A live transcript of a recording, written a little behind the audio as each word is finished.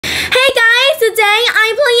Today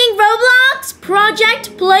I'm playing Roblox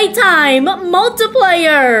Project Playtime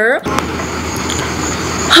multiplayer.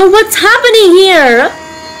 Oh, what's happening here?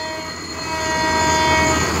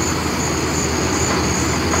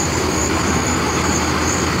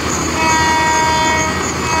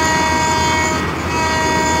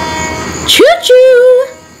 Choo-choo!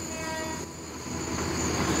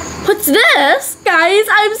 What's this? Guys,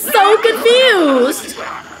 I'm so confused.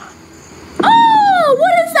 Oh,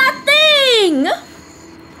 what is that thing?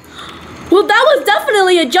 Well, that was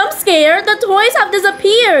definitely a jump scare. The toys have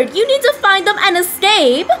disappeared. You need to find them and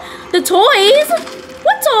escape. The toys?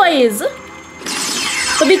 What toys?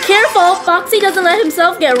 But be careful, Boxy doesn't let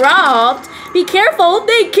himself get robbed. Be careful,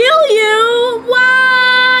 they kill you.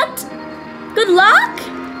 What? Good luck?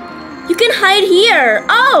 You can hide here.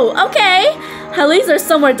 Oh, okay. At least there's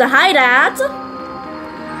somewhere to hide at.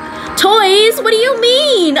 Toys? What do you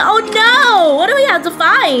mean? Oh no! What do we have to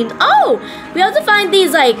find? Oh! We have to find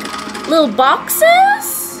these like little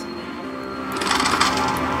boxes?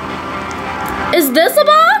 Is this a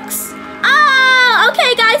box? Ah!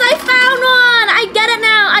 Okay guys, I found one! I get it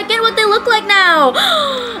now! I get what they look like now!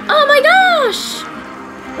 Oh my gosh!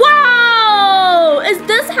 Wow! Is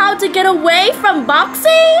this how to get away from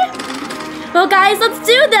Boxy? Well guys, let's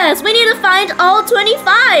do this! We need to find all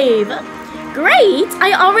 25! Great!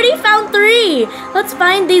 I already found 3! Let's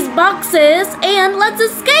find these boxes and let's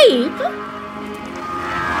escape!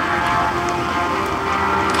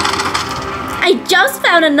 I just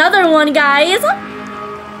found another one, guys!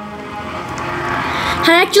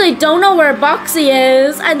 I actually don't know where Boxy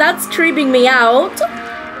is, and that's creeping me out.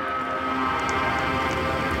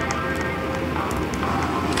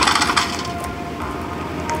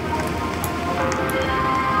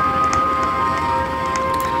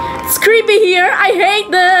 Creepy here. I hate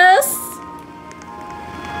this.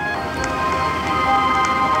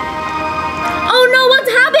 Oh no, what's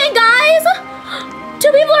happening, guys? 2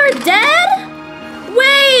 people are dead?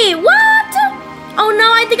 Wait, what? Oh no,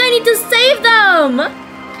 I think I need to save them.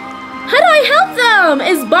 How do I help them?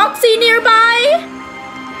 Is Boxy nearby?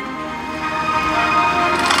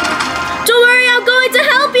 Don't worry, I'm going to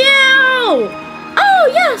help you. Oh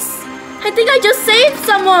yes, I think I just saved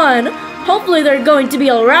someone. Hopefully they're going to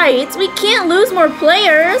be alright. We can't lose more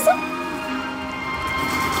players.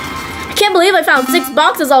 I can't believe I found 6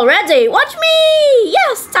 boxes already. Watch me!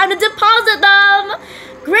 Yes, time to deposit them.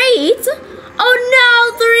 Great. Oh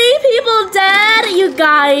no, 3 people dead, you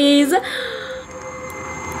guys.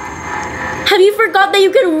 Have you forgot that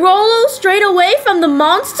you can roll straight away from the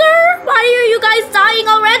monster? Why are you guys dying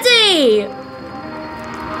already?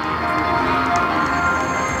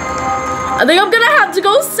 I think I'm gonna have to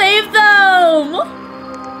go save them.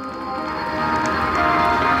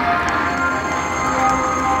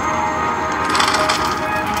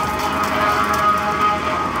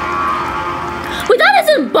 Wait, that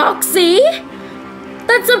isn't Boxy.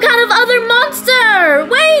 That's some kind of other monster.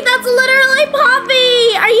 Wait, that's literally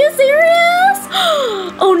Poppy. Are you serious?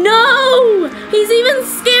 Oh no, he's even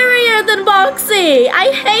scarier than Boxy. I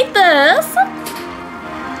hate this.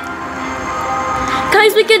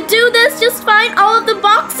 Guys, we can do this. Just find all of the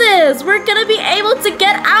boxes. We're gonna be able to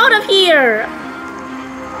get out of here.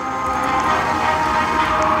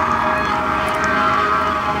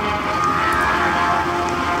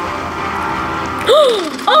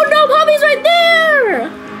 Oh no, Poppy's right there.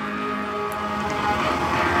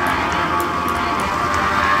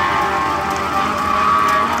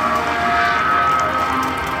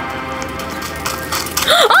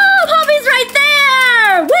 Oh, Poppy's right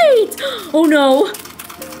there. Wait. Oh no.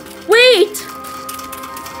 Wait!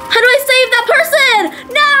 How do I save that person?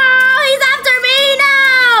 No! He's after me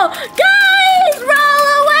now! Guys, roll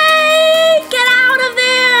away! Get out of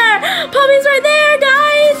there! Poppy's right there,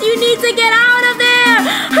 guys! You need to get out of there!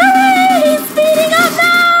 Hurry! He's speeding up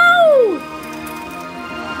now!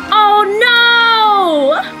 Oh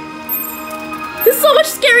no! This is so much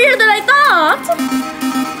scarier than I thought!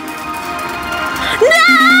 No!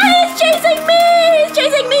 He's chasing me! He's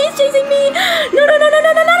chasing me! He's chasing me! No, no, no, no,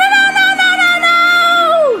 no, no, no, no, no, no, no, no, no!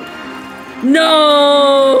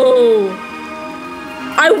 No!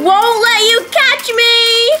 I won't let you catch me!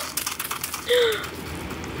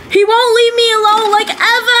 He won't leave me alone like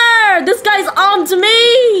ever! This guy's on to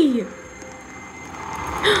me!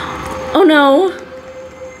 Oh no.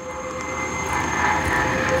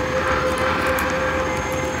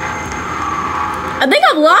 I think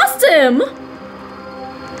I've lost him!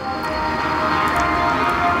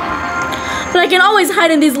 But I can always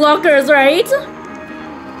hide in these lockers, right?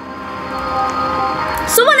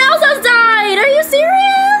 Someone else has died! Are you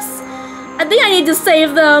serious? I think I need to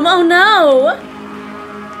save them. Oh no!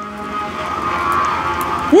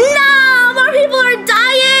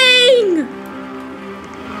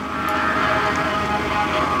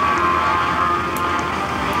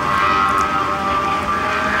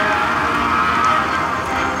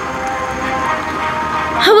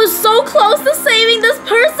 so close to saving this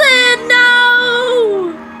person.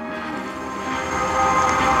 No.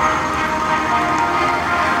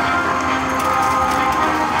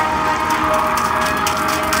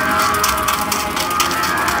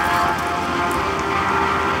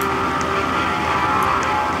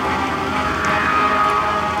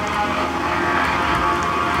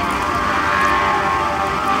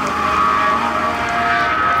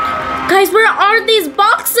 Guys, where are these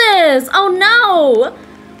boxes? Oh no!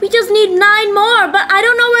 We just need 9 more, but I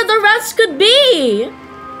don't know where the rest could be.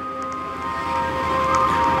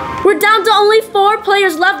 We're down to only 4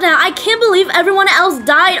 players left now. I can't believe everyone else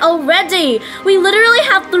died already. We literally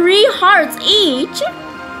have 3 hearts each.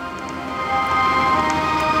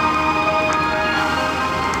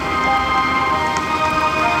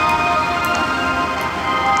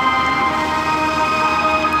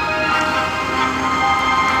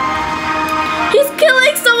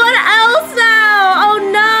 Killing someone else now! Oh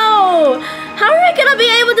no! How are we gonna be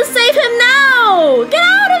able to save him now? Get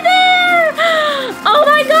out of there! Oh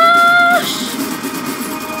my gosh!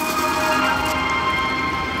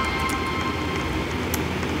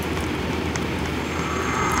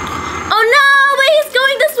 Oh no! Wait, he's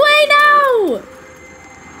going this way now!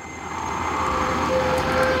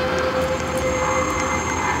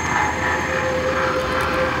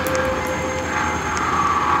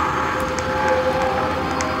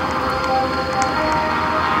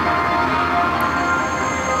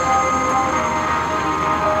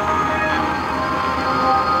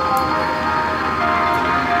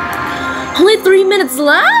 Only 3 minutes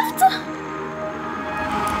left?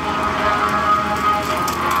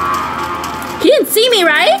 He didn't see me,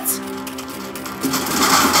 right?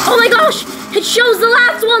 Oh my gosh! It shows the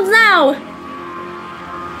last ones now!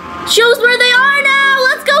 Shows where they are now!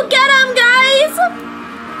 Let's go get them, guys!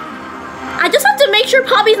 I just have to make sure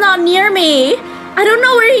Poppy's not near me. I don't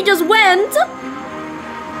know where he just went.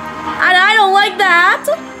 And I don't like that.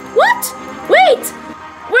 What? Wait!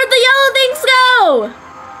 Where'd the yellow things go?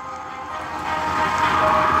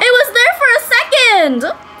 It was there for a second!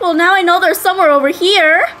 Well, now I know they're somewhere over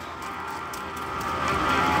here.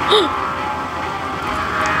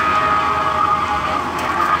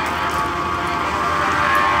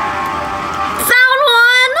 Found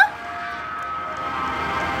one!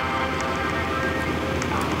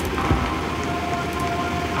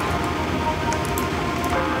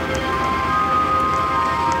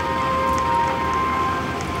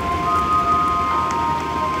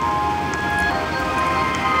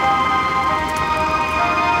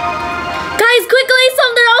 Quickly,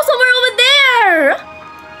 they're all somewhere over there!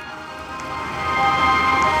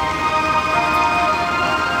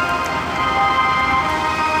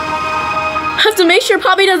 I have to make sure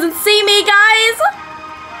Poppy doesn't see me, guys!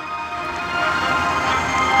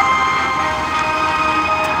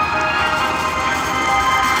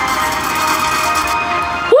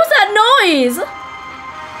 Who's that noise?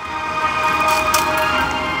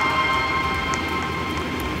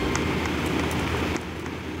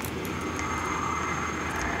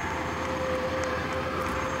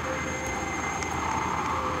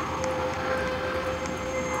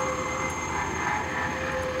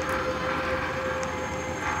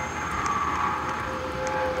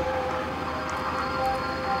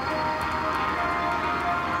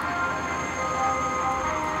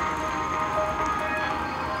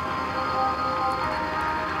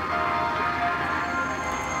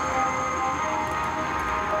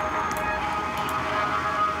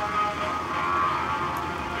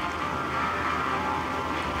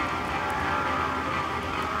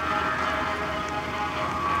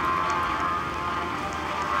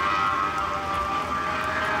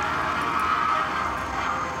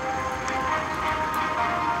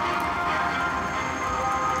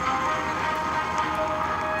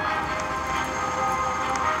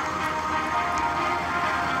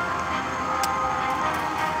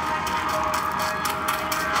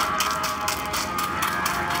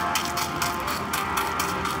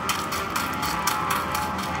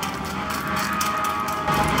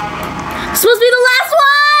 Supposed to be the last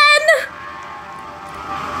one!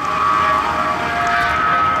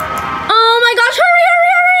 Oh my gosh, hurry, hurry,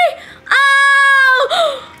 hurry! Oh!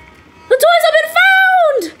 The toys have been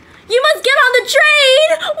found! You must get on the train!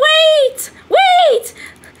 Wait! Wait!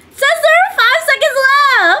 It says there are 5 seconds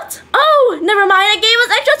left! Oh, never mind, it gave us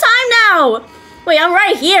extra time now! Wait, I'm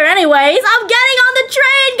right here anyways. I'm getting on the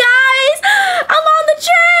train, guys! I'm on the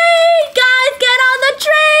train! Guys, get on the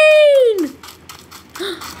train!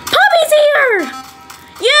 Poppy's here!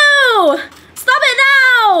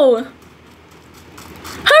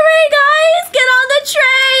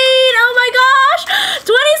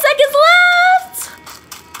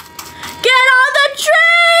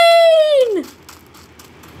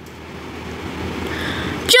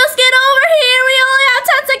 Just